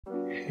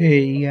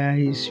Hey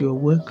guys, you're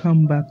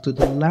welcome back to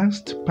the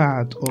last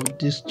part of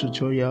this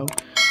tutorial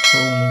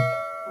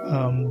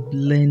on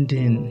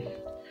blending.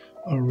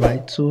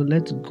 Alright, so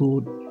let's go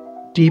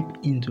deep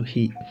into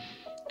it.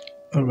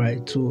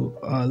 Alright, so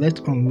let's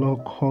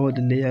unlock all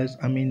the layers,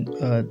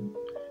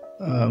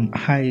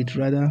 hide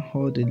rather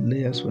all the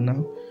layers for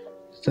now.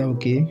 Is that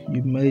okay?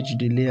 You merge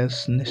the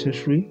layers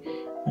necessary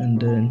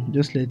and then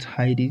just let's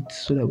hide it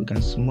so that we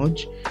can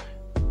smudge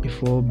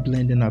before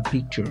blending our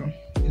picture.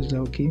 Is that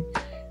okay?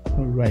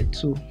 Alright,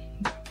 so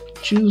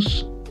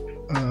choose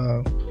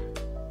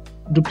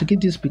duplicate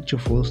this picture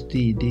first,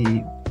 the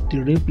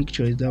real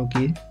picture. Is that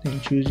okay? Then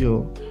choose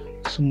your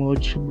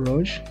smudge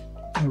brush.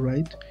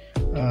 Alright,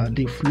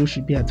 the flow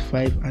should be at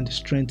 5 and the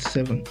strength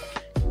 7.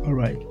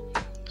 Alright,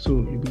 so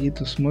you begin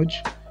to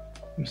smudge.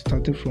 You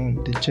started from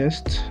the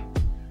chest.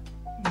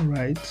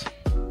 Alright,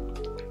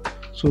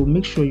 so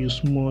make sure you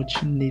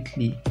smudge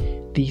neatly.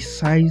 The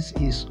size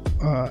is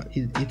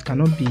it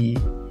cannot be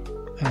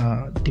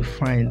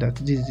defined that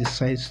this is the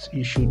size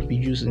you should be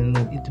using.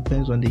 No, it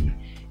depends on the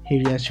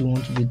areas you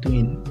want to be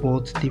doing,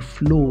 but the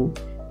flow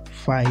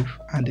 5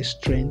 and the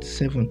strength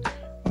 7.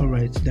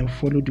 Alright, then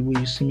follow the way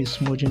you see me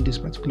smudging this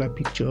particular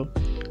picture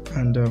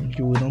and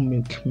you will not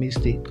make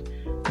mistake.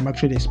 I'm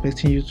actually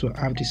expecting you to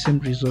have the same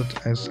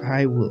result as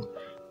I will.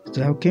 Is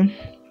that okay?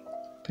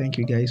 Thank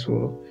you guys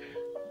for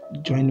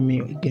joining me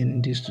again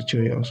in this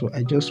tutorial. So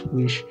I just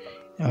wish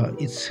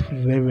it's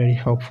very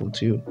helpful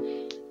to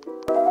you.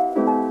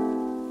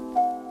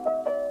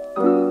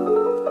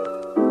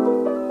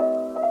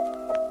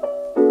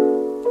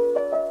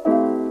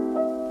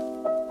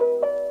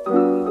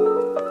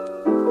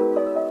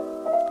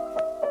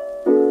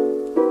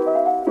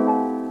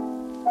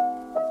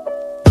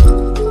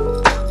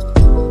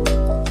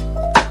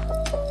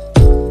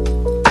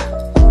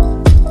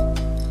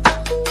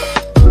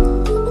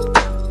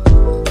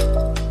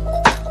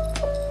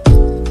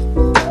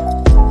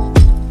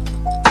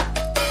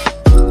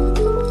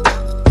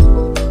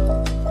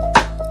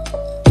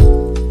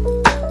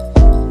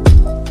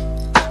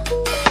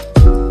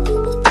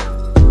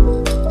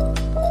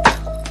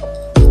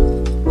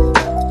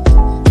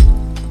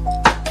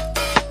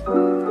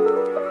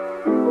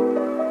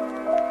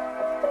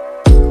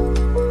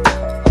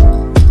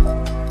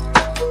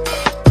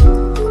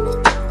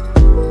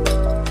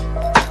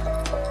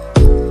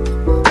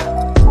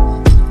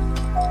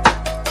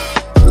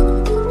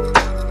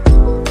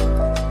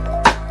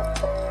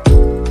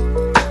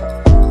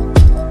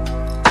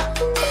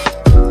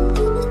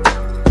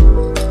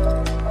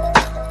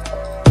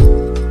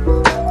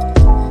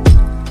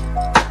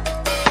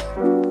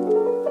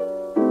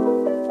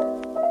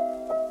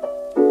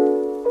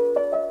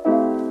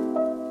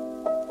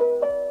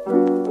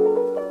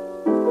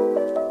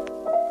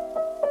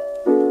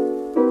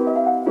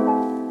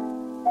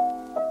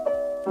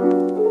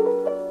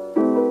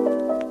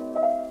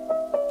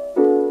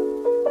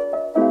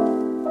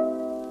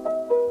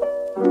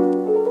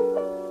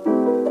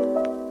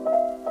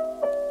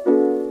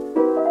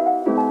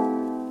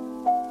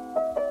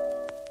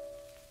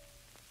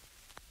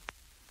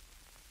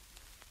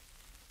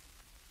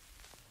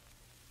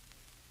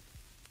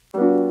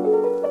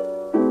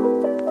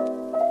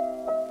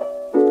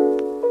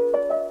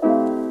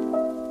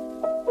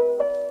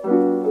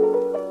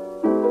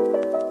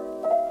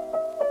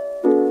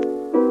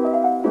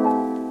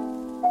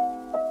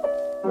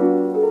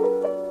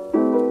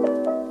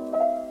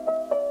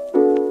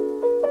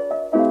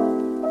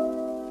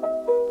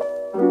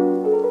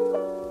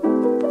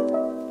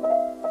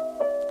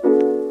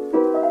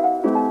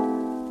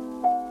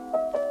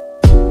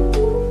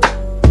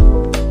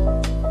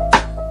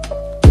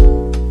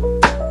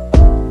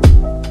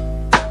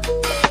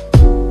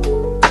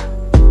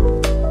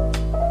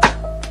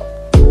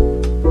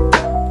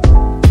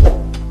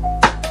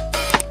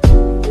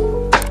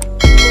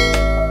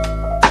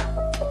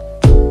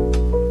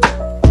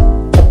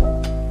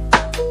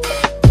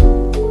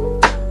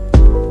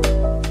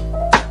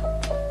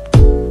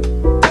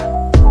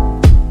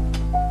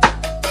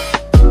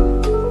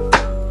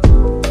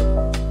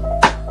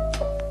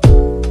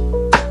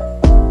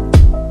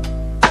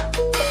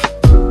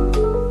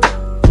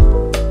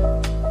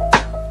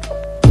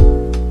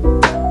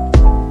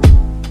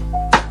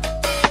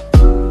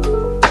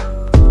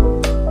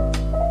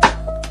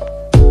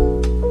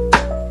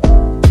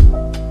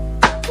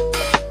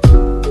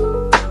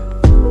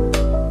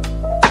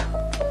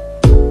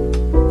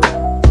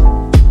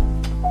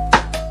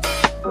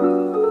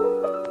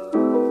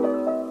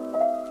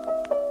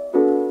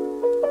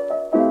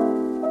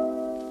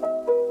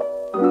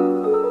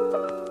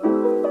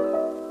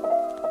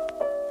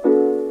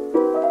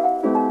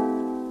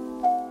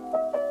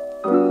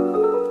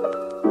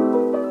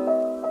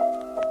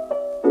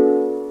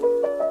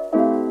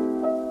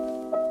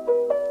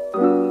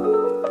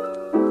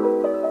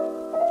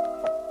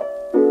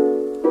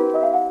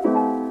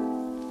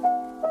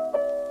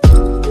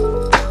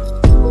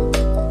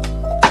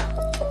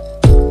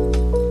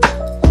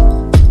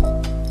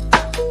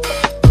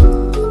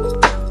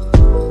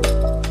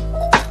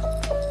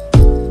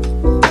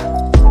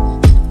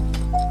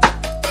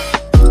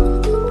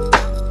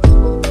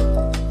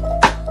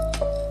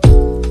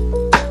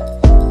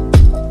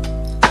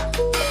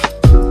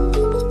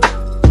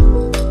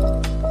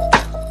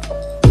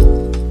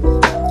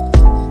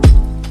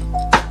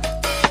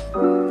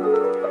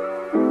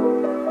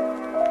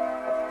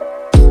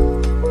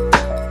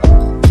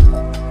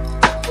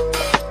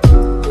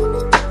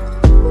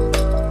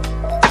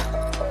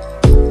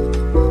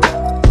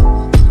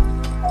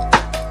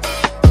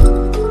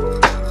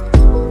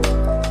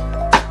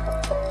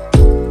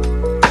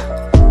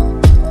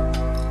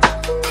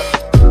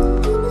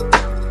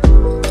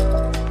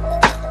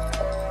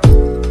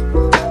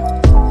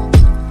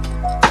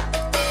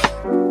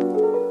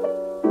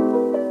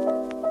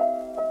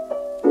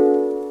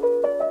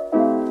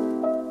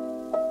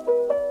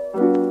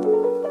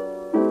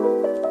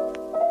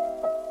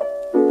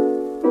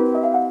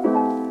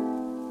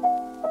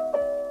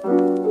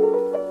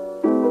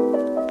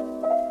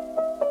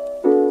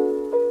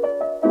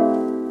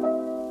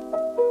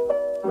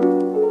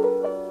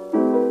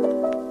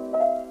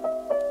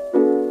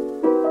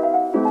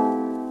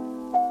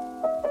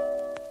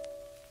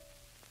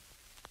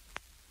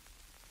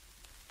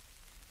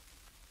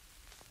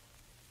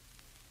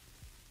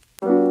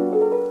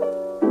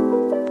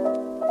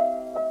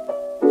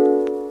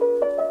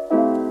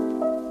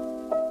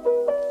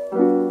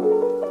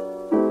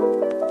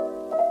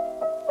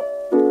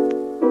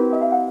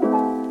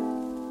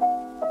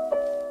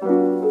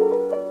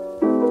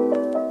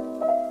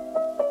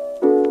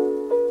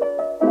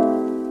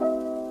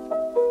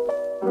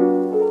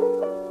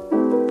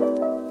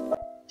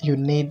 you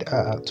need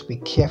to be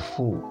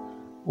careful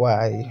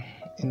while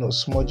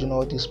smudging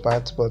all these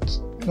parts, but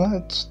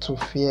not to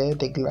fear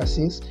the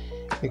glasses,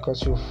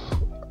 because you've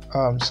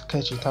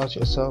sketched it out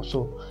yourself,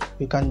 so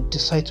you can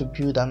decide to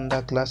build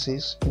another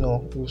glasses.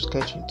 You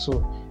sketch it,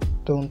 so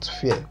don't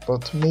fear,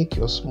 but make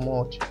your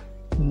smudge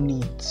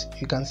neat.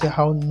 You can see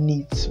how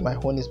neat my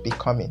horn is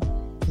becoming.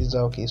 Is that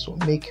okay? So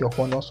make your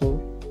horn also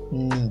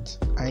neat.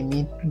 I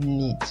mean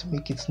neat.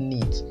 Make it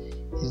neat.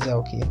 Is that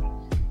okay?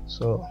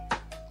 So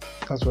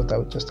that's what I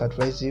would just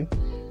advise you.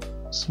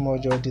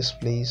 Smudge all this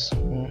place.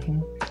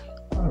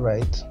 All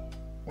right.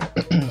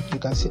 You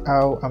can see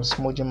how I'm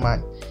smudging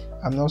mine.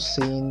 I'm not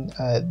saying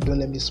don't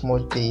let me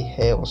smudge the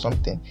hair or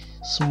something.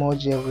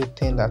 Smudge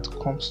everything that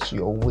comes to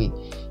your way.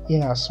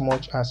 In as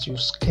much as you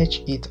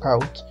sketch it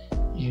out,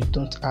 you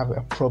don't have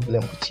a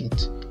problem with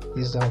it.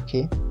 Is that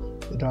okay?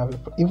 You don't have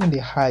even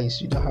the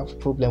eyes, you don't have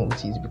problem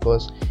with it,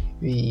 because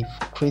we've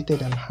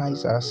created an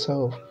eyes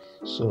ourselves,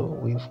 so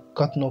we've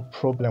got no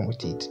problem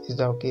with it. Is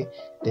that okay?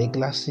 The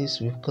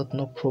glasses, we've got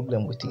no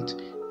problem with it.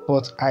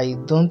 But I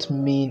don't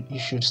mean you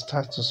should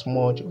start to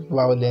smudge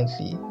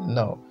violently.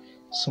 No,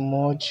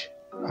 smudge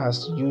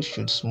as you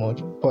should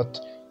smudge, but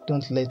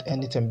don't let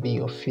anything be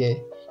your fear.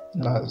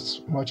 Not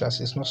as much as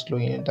it's not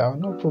slowing you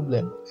down, no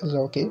problem. Is that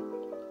okay?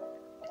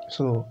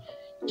 So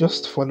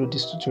just follow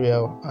this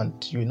tutorial and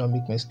you will not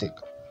make mistake.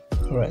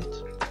 All right.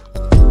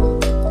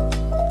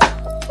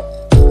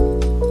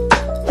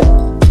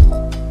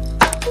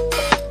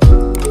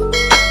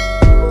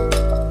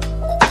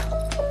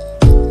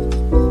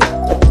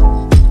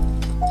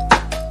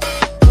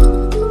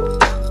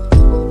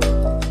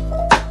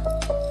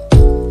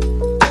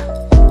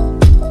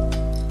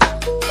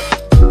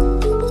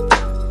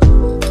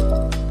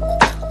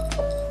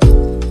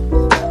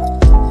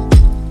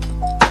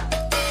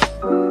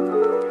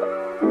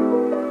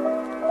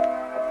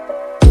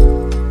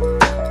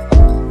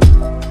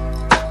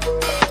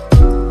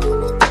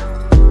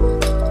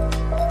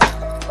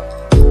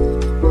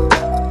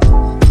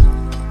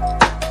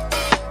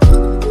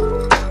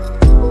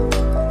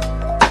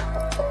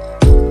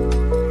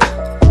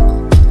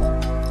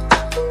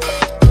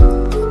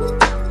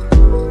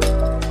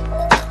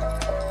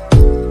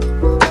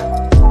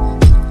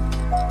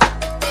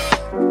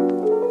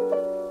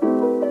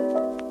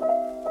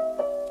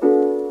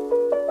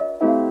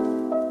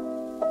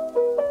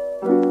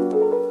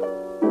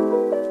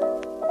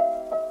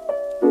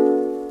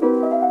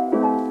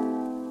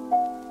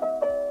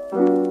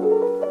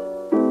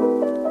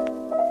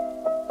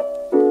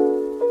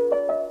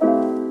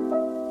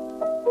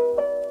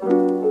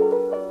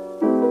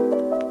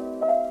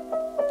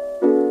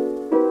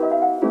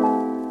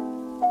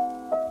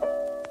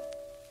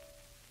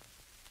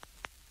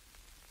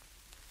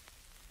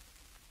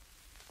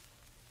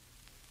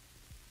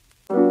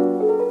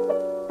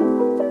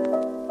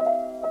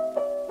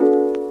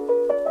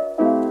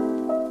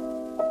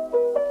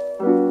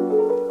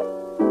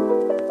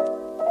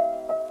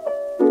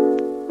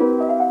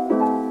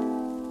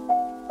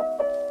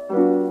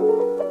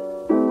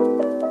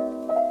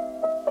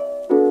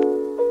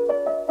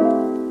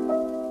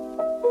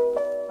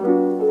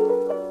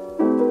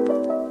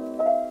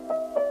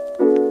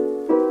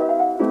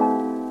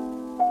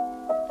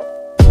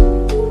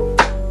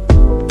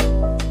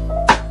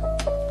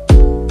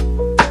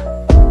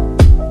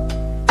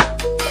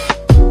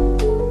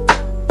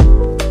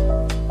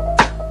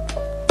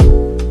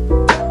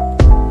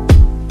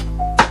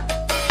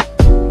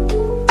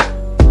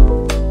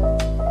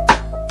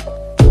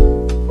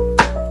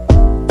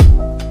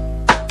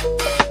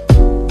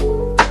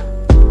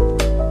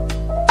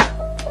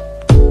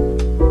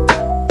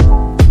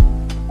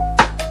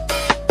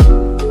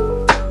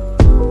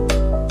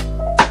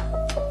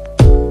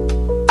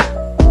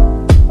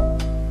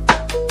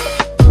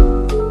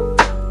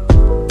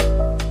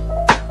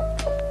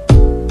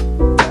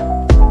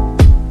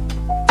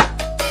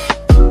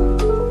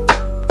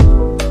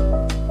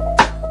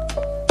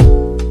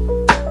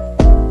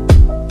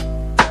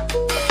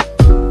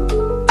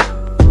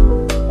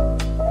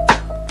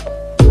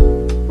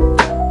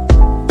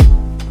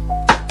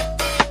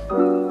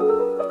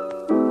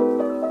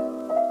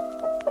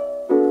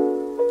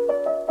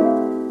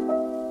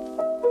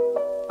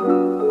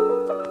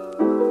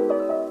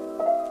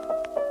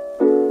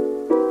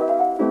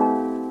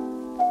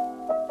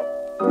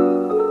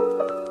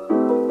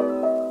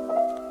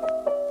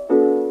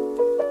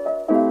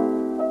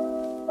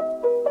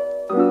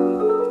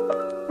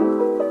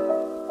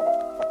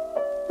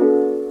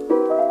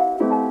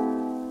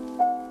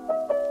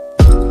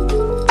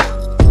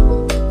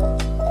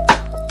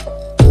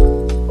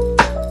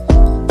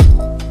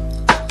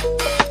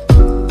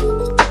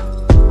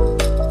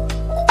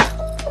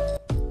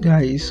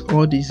 Guys,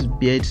 all these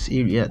beards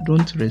area,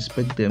 don't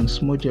respect them.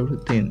 Smudge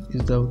everything.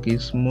 Is that okay?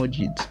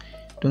 Smudge it.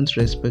 Don't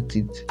respect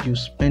it. You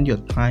spend your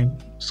time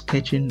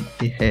sketching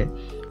the hair.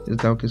 Is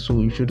that okay? So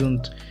you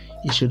shouldn't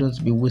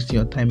be wasting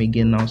your time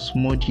again now.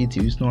 Smudge it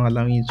if it's not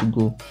allowing you to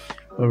go.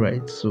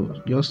 Alright, so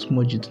just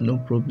smudge it, no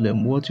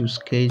problem. What you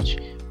sketch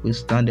will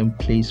stand in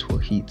place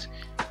for it.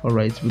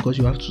 Alright, because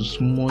you have to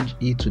smudge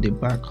it to the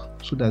back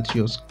so that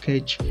your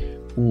sketch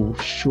will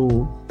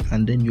show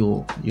and then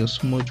your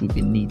smudge will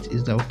be neat.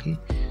 Is that okay?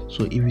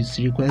 So if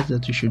it requires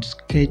that you should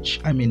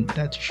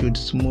that you should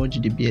smudge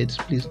the beards,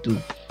 please do.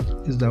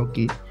 Is that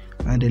okay?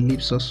 And the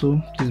lips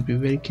also, please be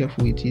very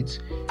careful with it,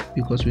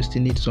 because we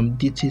still need some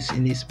details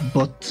in it,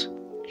 but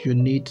you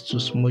need to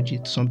smudge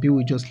it. Some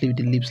people just leave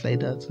the lips like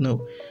that.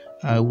 No,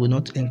 I will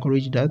not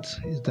encourage that.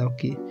 Is that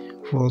okay?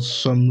 For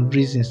some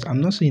reasons,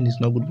 I'm not saying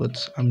it's not good,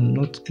 but I'm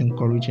not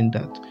encouraging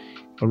that.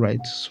 All right,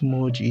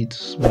 smudge it.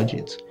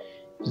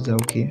 Is that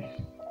okay?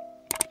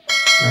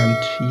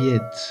 And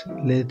yet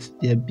let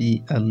there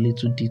be a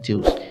little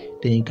details,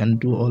 then you can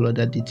do all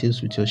other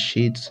details with your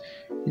shades.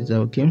 Is that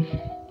okay?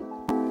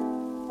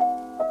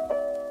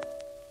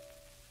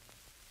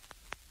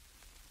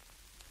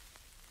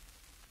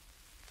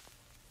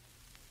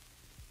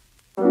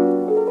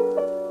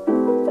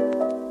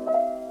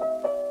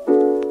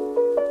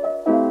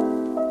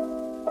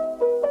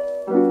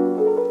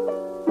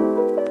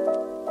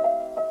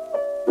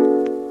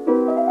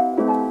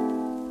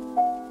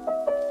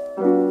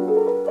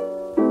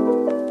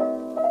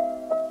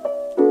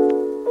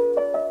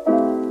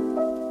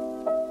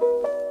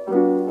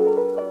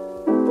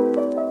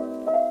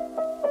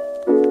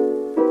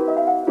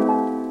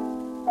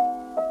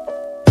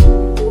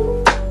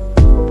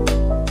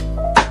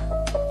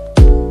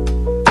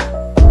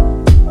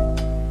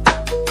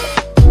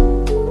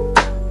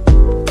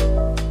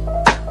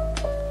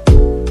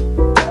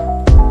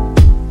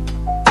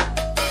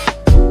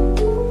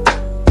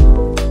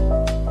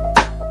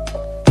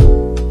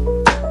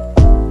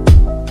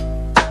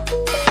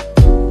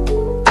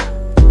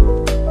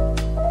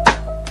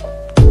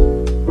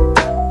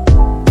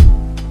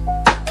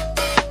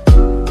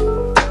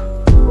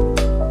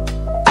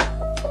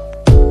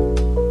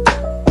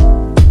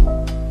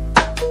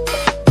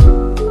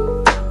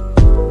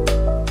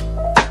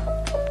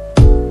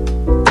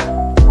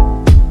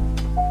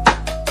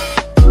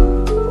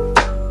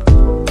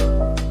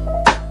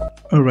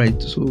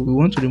 Alright, so we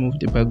want to remove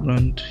the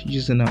background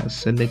using our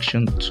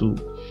selection tool.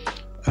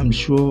 I'm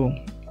sure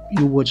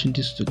you watching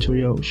this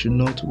tutorial should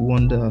not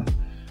wonder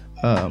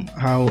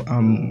how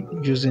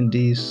I'm using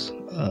this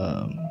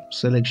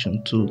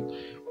selection tool,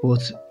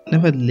 but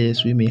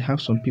nevertheless we may have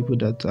some people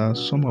that are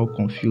somehow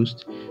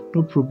confused.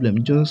 No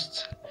problem,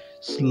 just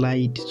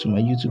slide to my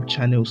YouTube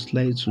channel,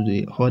 slide to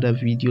the other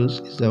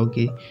videos. Is that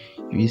okay?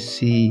 You will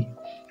see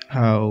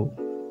how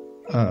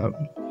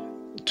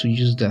to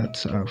use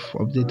that. I've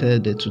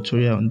updated the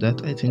tutorial on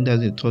that. I think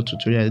that's the third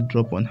tutorial I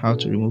drop on how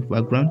to remove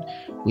background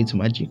with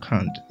magic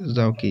hand. Is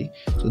that okay?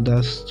 So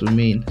that's the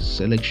main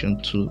selection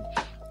tool.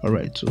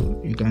 Alright,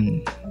 so you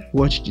can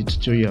watch the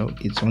tutorial.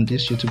 It's on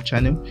this YouTube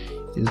channel.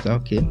 Is that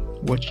okay?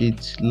 Watch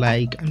it,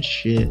 like and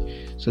share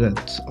so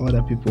that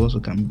other people also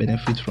can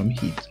benefit from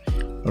it.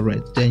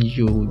 Alright, then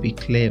you will be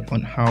clear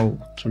on how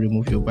to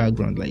remove your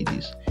background like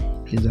this.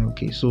 Is that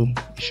okay? So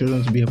it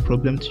shouldn't be a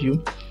problem to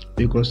you,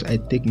 because I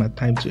take my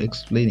time to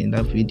explain in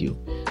that video,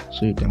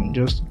 so you can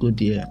just go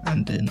there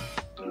and then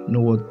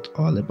know what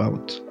all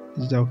about.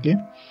 Is that okay?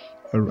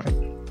 All right.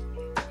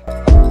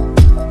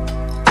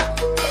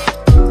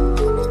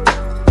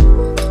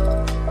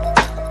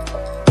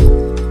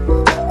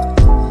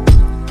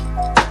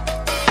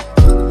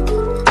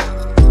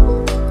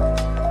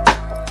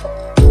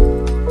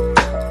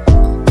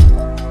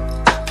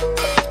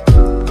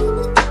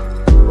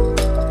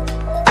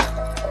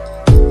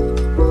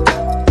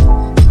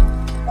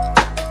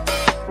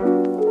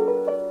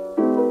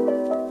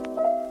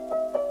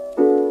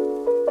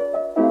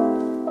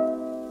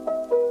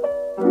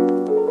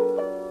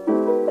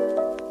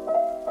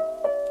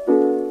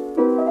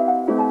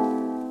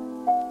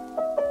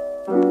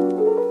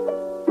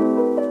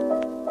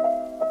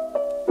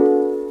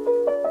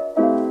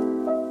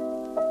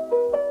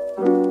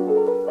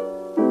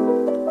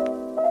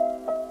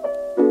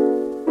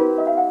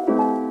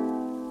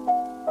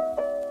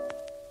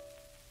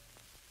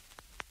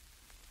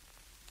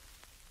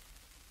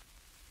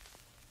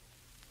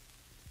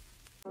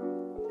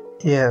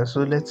 Yeah,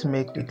 so let's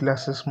make the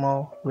glasses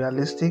more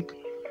realistic.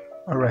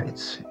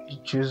 Alright, you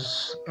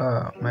choose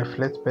my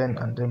flat pen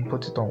and then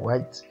put it on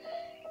white.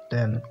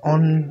 Then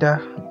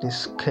under the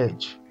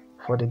sketch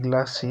for the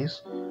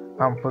glasses,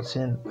 I'm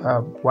putting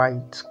a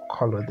white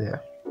color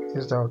there.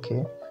 Is that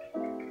okay?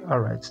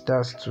 Alright,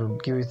 that's to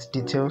give it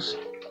details.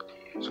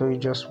 So you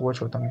just watch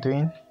what I'm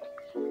doing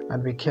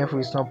and be careful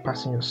it's not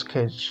passing your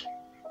sketch.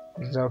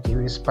 Is that okay? If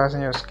it's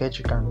passing your sketch,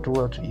 you can do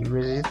what to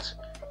erase it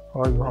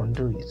or you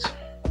undo it.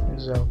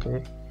 Is that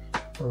okay?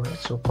 Alright,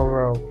 so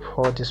cover up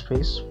all the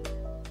space.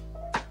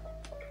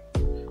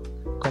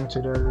 Come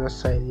to the other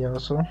side here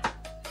also,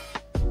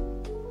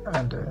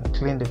 and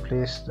clean the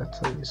place that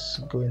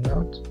is going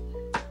out.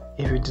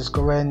 If you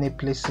discover any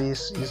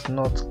places is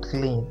not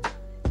clean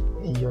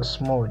in your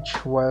smudge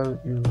while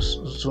you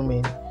zoom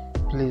in,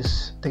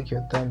 please take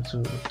your time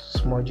to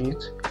smudge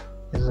it.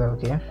 Is that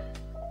okay?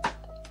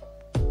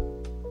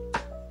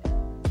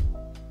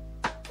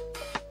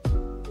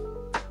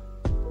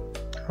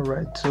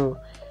 Alright, so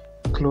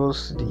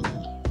close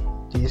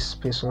this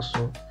space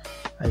also.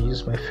 I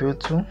use my fill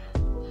tool.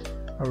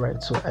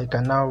 Alright, so I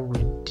can now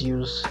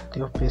reduce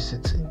the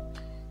opacity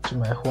to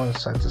my own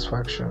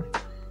satisfaction.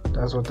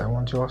 That's what I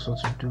want you also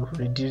to do.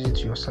 Reduce it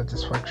to your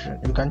satisfaction.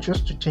 You can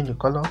choose to change the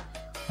color,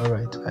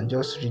 alright, and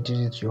just reduce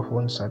it to your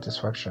own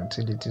satisfaction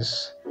till it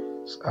is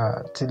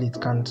till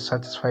it can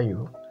satisfy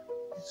you.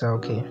 Is that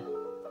okay?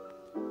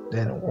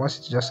 Then once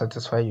it just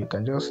satisfies you,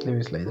 can just leave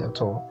it like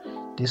that, or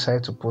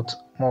decide to put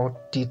more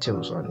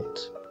details on it.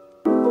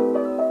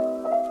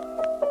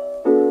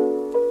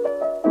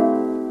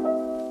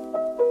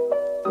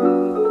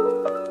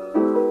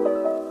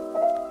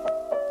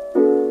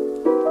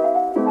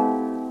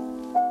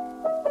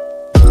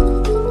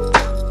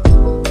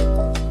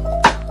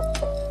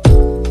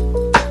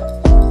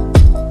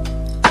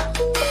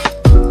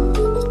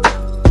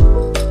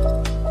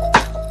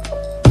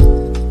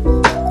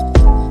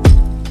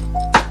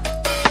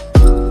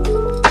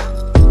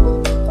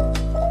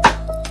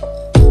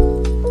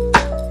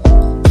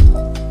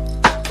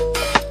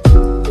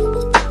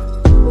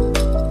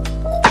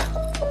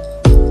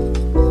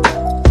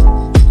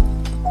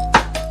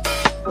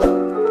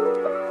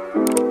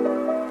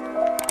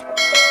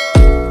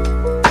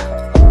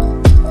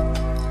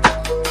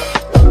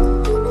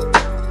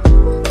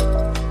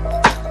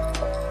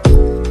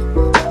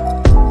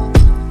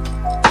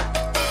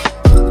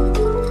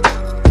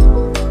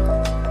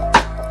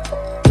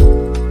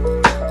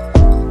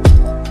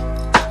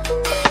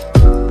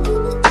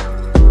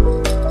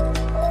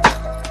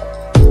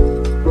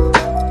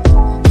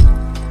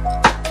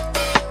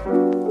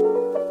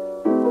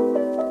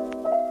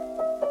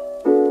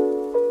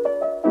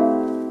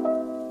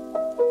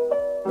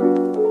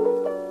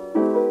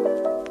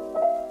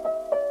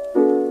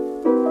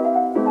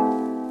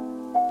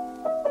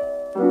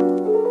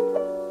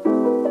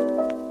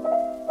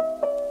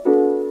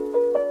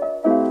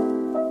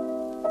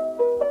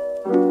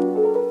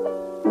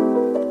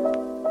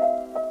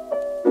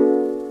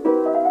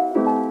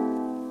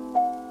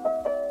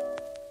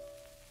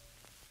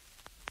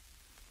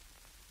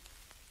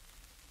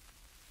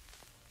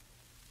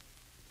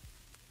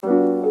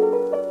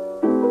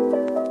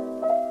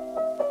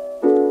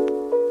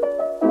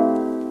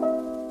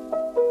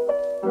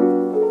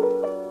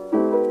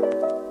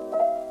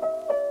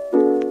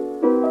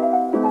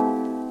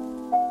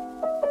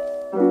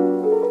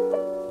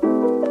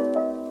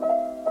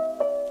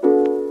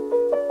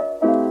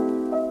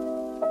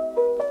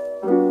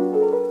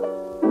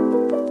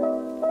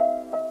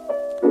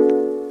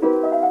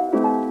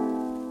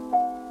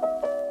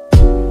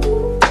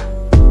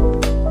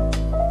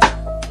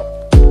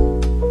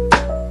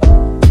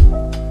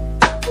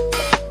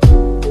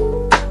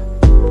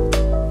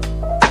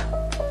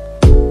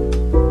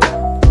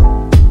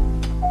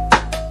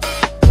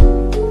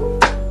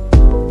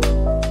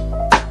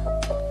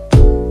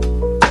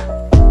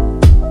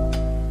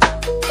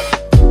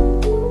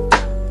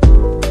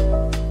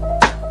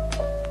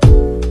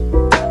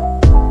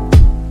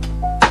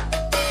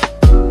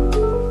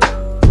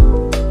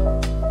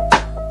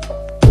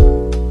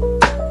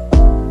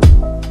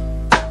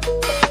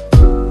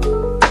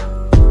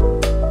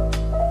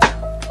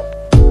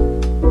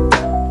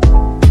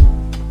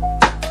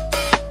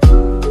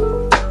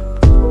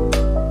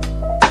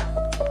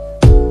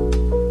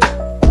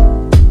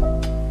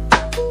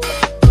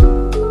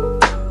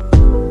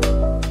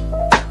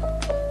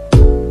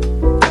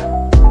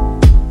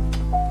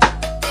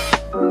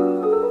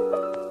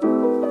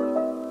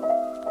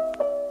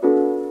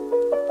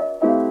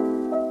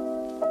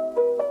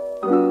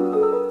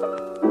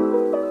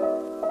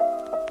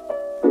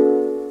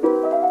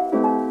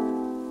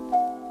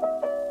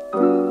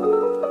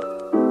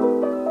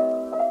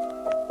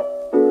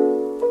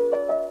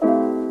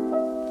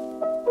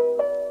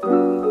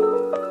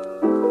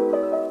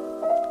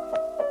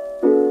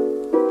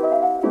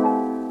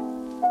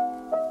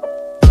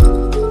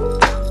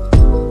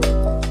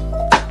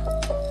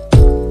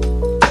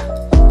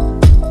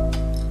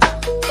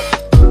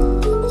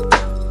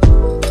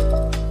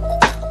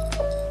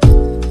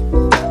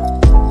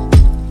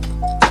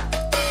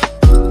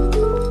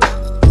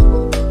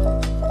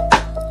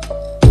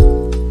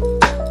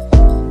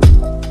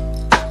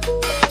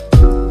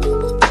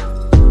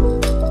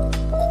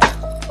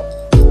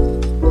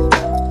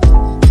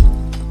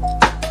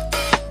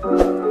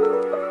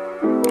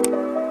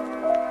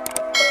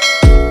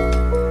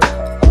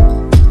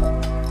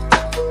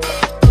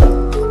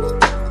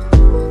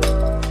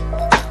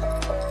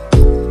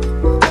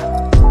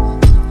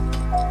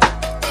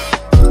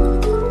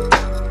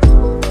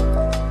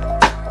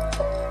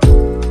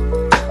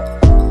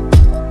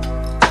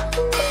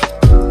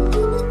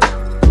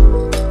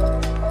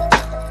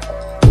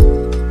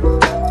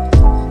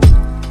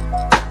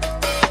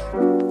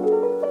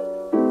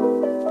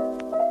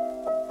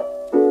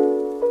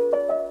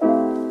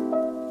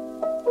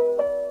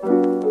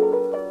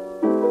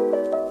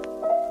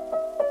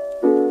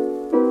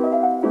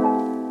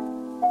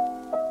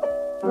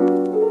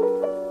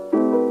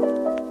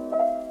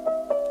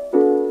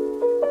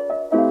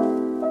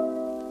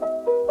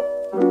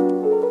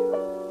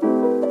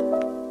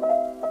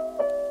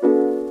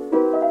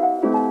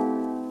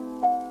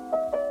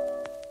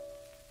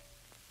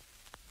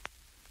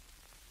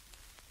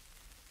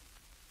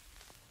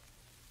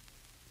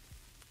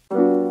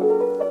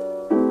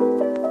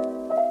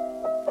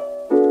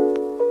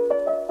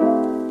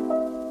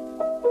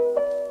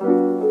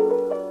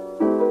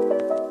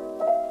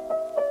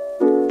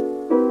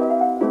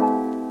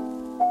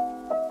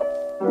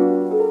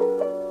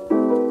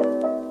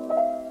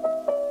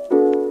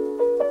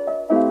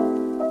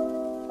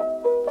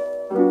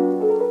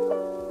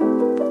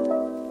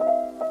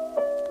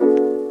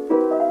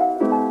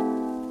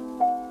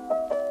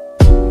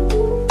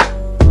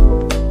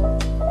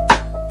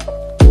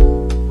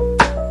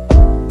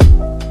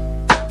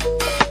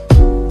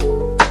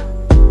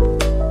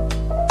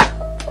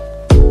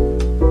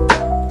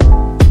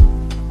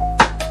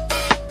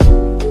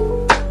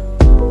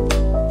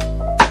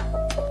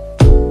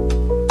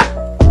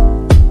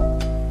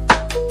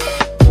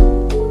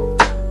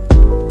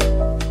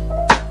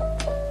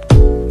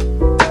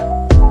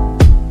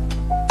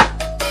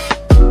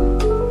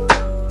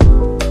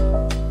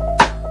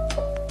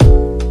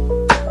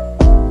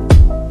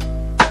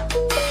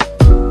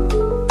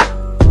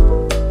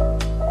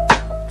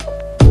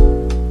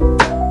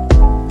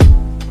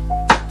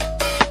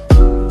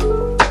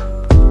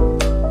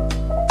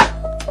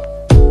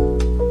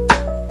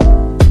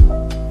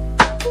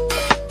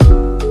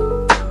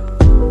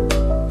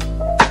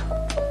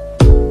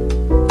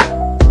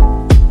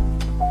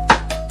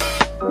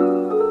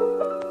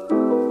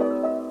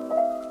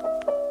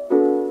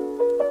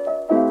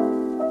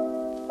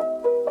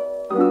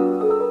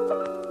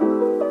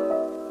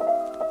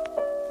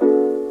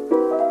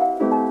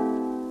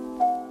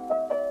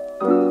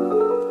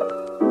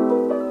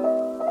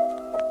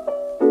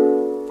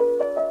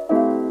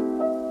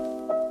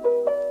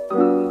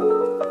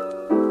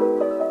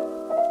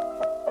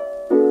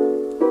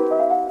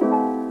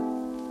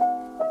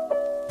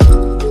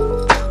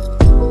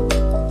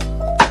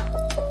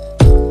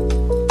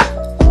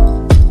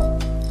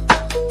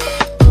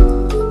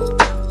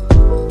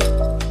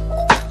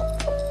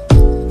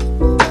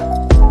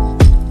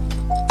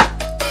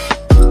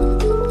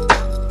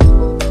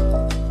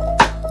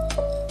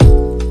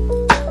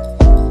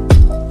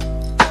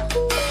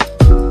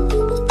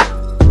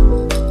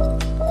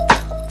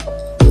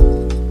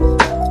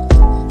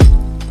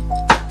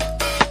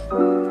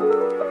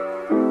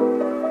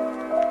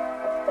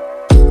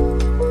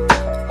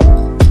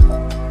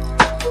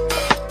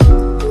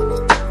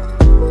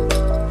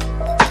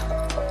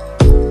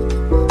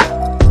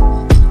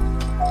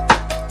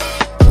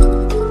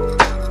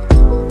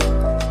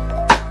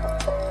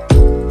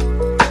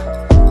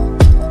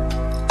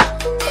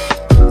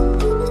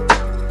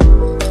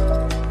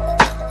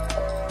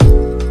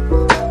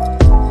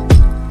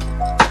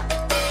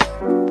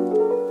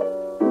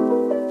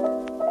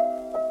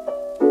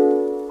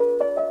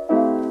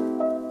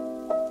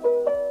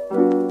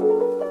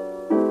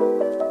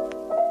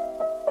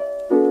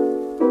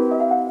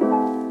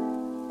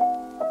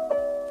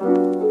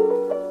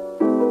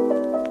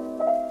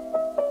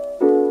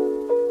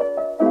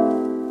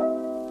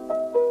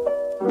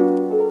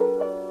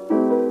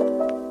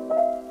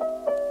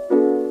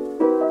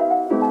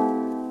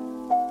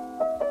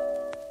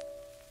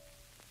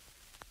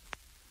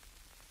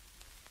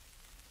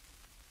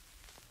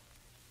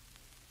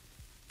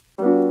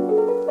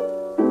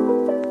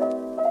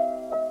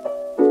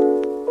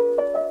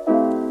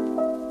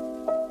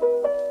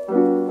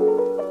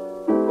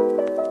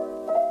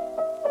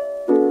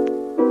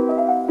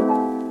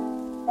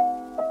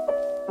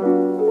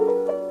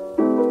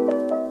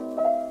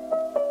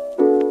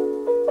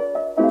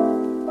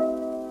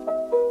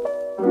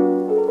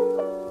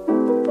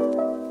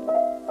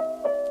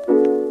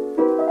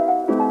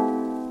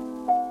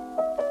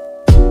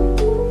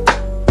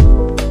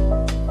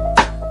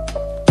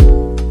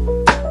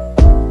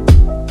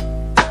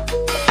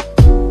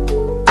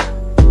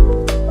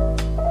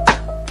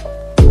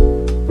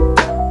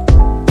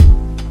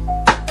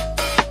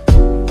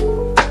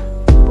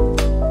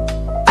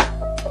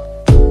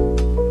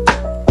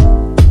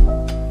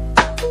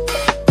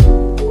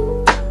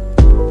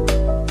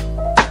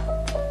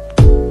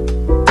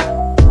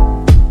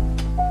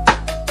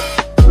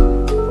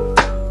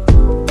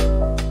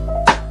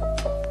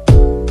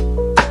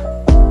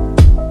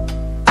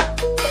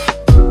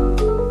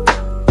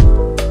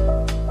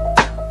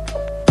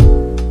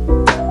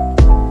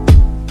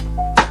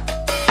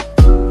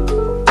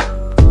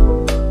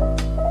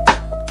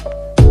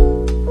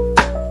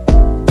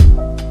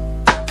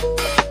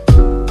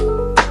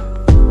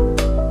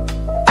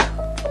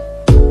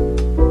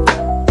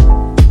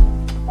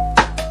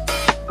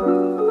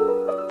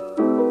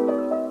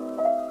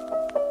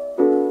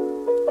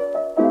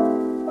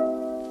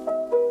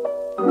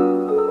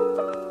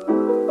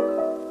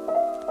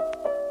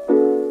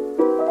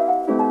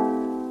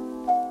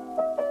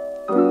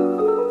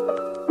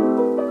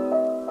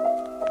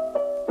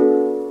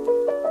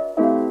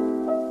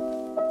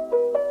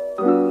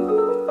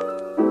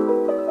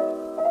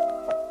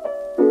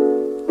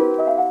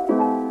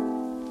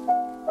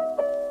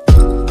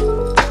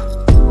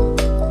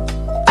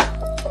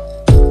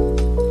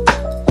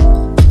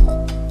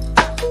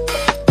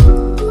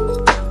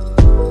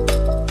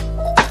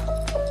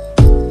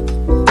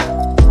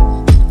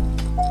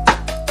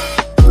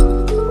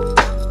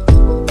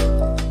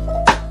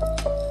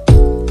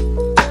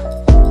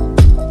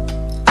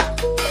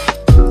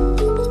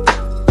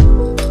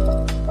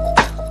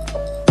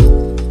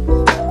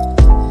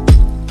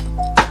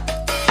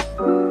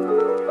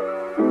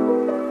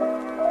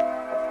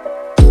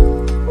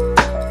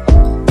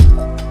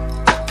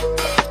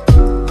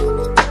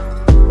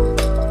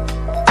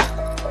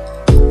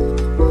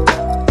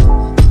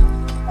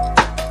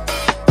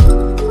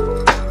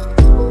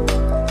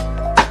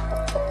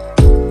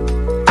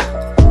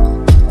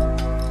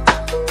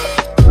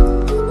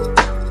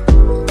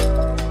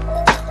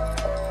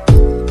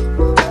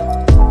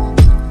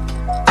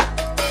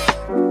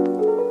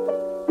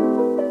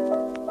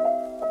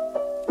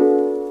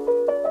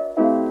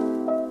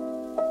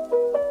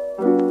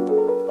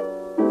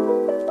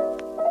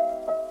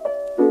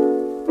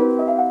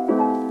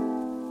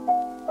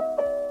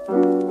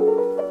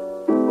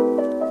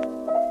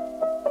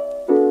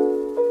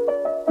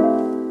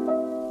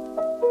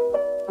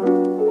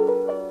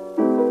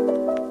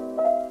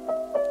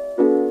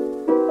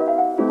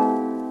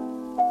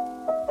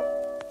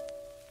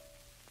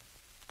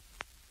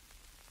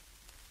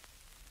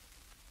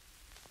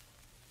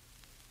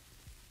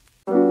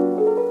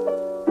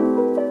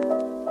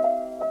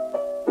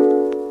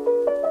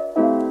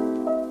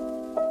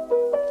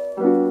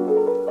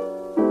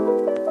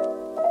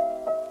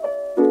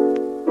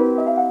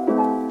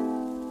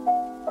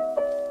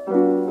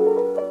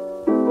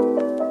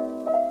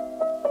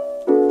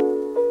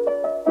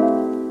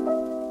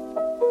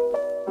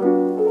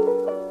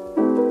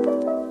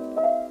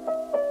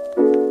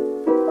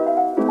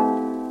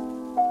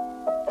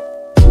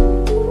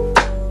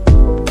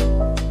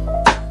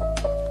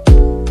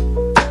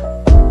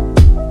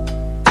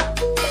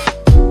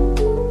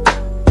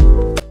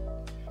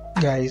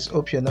 guys,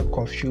 hope you're not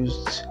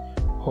confused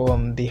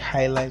on the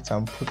highlights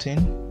I'm putting.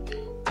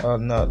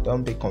 No,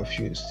 don't be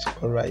confused.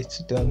 All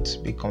right, don't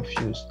be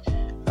confused.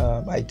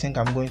 I think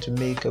I'm going to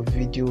make a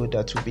video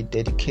that will be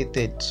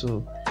dedicated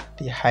to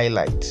the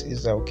highlights.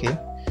 Is that okay?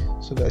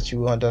 So that you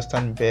will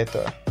understand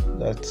better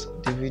that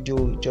the video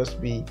will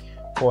just be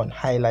on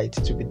highlights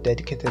to be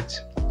dedicated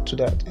to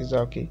that. Is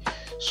that okay?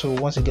 So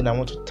once again, I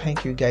want to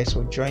thank you guys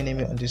for joining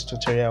me on this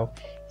tutorial.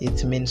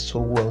 It means so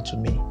well to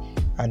me,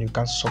 and you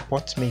can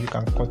support me. You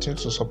can continue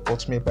to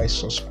support me by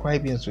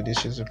subscribing to this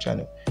YouTube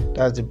channel.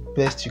 That's the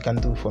best you can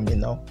do for me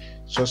now.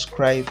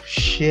 Subscribe,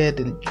 share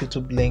the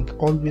YouTube link,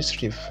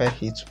 always refer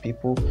it to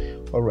people.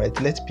 All right,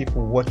 let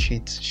people watch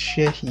it,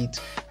 share it.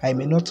 I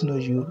may not know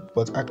you,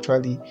 but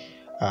actually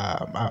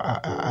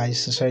I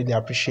sincerely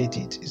appreciate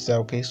it. Is that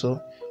okay?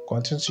 So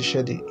continue to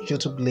share the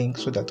YouTube link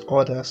so that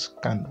others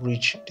can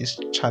reach this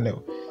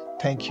channel.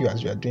 Thank you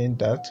as you are doing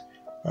that.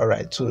 All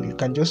right, so you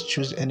can just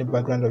choose any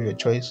background of your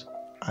choice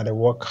and the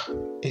work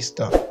is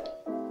done.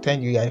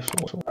 Thank you guys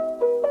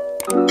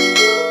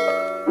for